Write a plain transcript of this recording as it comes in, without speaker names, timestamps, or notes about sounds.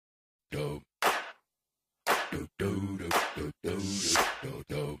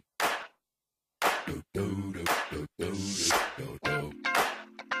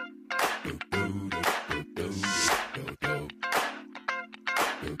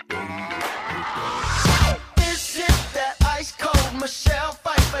Michelle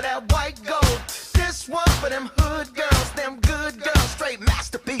fight for that white gold. This one for them hood girls, them good girls, straight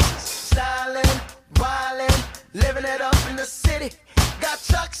masterpieces. Styling, wildin', living it up in the city. Got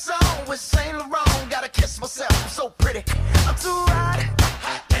Chuck's on with Saint Laurent. Gotta kiss myself, I'm so pretty. I'm too hot.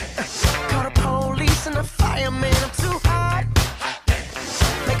 Call the police and the fireman. I'm too hot.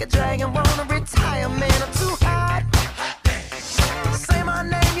 Make a dragon wanna retire, man. I'm too hot. Say my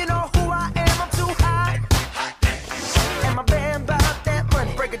name, you know who I am. I'm too hot. And my band bought that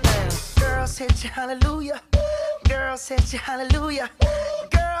money. Break it down. Girls hit you, hallelujah. Girls hit you, hallelujah.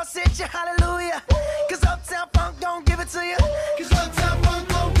 Girls hit you, hallelujah. 'Cause Uptown Funk don't give it to you. 'Cause Uptown Funk